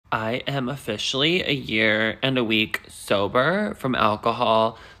I am officially a year and a week sober from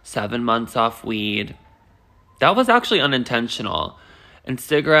alcohol, 7 months off weed. That was actually unintentional. And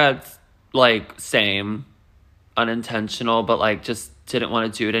cigarettes, like, same, unintentional, but like just didn't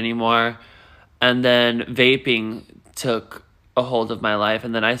want to do it anymore. And then vaping took a hold of my life.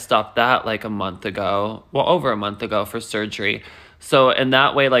 And then I stopped that like a month ago, well, over a month ago for surgery. So in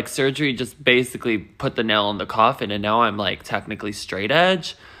that way, like surgery just basically put the nail in the coffin. And now I'm like technically straight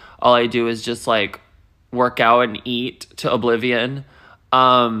edge. All I do is just like work out and eat to oblivion.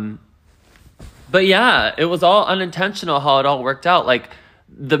 Um, but yeah, it was all unintentional how it all worked out. Like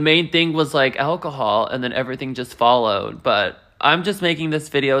the main thing was like alcohol and then everything just followed. But I'm just making this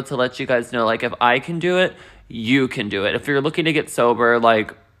video to let you guys know, like, if I can do it, you can do it. If you're looking to get sober,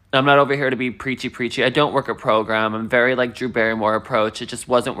 like, I'm not over here to be preachy. I don't work a program. I'm very like Drew Barrymore approach. It just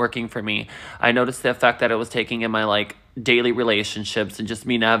wasn't working for me. I noticed the effect that it was taking in my like daily relationships and just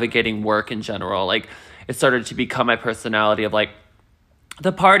me navigating work in general. Like it started to become my personality of like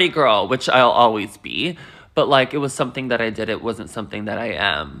the party girl, which I'll always be. But like it was something that I did. It wasn't something that I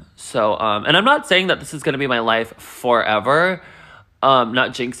am. So, and I'm not saying that this is going to be my life forever.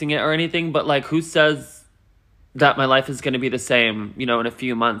 Not jinxing it or anything, but like who says that my life is going to be the same, you know, in a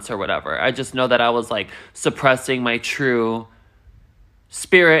few months or whatever. I just know that I was like suppressing my true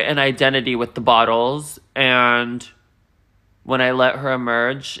spirit and identity with the bottles. And when I let her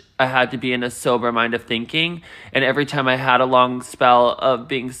emerge, I had to be in a sober mind of thinking. And every time I had a long spell of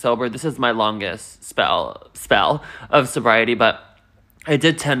being sober, this is my longest spell of sobriety, but I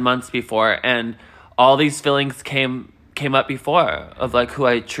did 10 months before, and all these feelings came up before of like who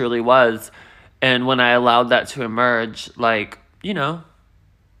I truly was. And when I allowed that to emerge, like, you know,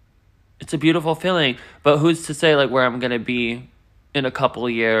 it's a beautiful feeling. But who's to say like where I'm going to be in a couple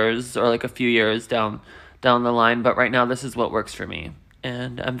years or like a few years down the line. But right now, this is what works for me.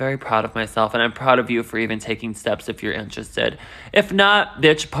 And I'm very proud of myself. And I'm proud of you for even taking steps if you're interested. If not,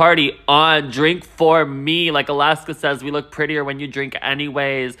 bitch, party on. Drink for me. Like Alaska says, we look prettier when you drink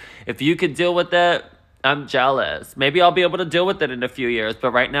anyways. If you could deal with it, I'm jealous. Maybe I'll be able to deal with it in a few years. But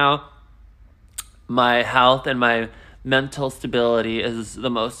right now, my health and my mental stability is the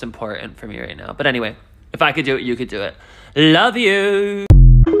most important for me right now. But anyway, if I could do it, you could do it. Love you.